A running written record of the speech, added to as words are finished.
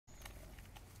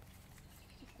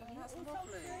that's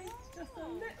lovely. Just a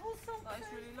little something. That is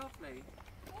really lovely.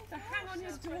 To hang on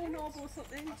your doorknob or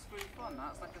something. That's really fun.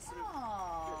 That's like a sort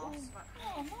of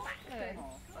magnet.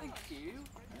 Oh, thank you.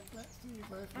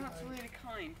 That's really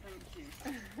kind. Thank you.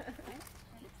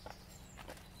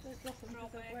 Don't drop them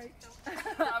because they'll break.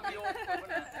 That'd be awful,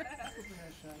 wouldn't it?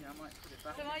 Yeah, I might put it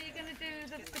back. So are you going to do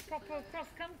the proper cross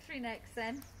country next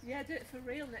then? Yeah, do it for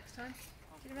real next time.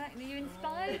 Do you reckon? Are you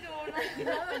inspired or like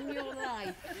not in your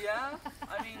life? Yeah,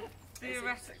 I mean,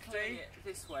 theoretically,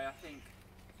 this way, I think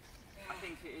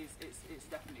it's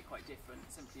definitely quite different,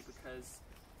 simply because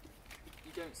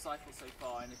you don't cycle so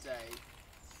far in a day,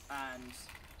 and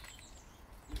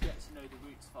you get to know the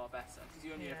routes far better because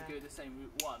you only ever go the same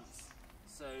route once.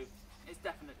 So it's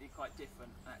definitely quite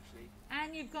different, actually.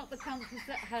 And you've got the comforts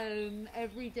at home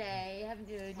every day, haven't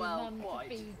you? And your mum to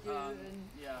feed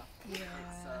you.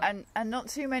 And not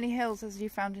too many hills as you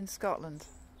found in Scotland.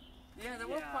 Yeah, there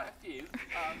were quite a few,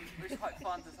 which was quite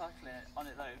fun to cycle on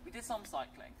it though. We did some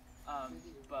cycling,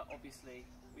 but obviously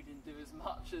we didn't do as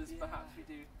much as perhaps we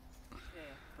do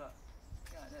here. But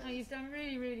yeah, no, you've done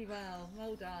really, really well.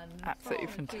 Well done. Absolutely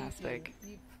fantastic.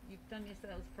 You've done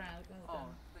yourselves proud. Well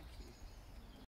done.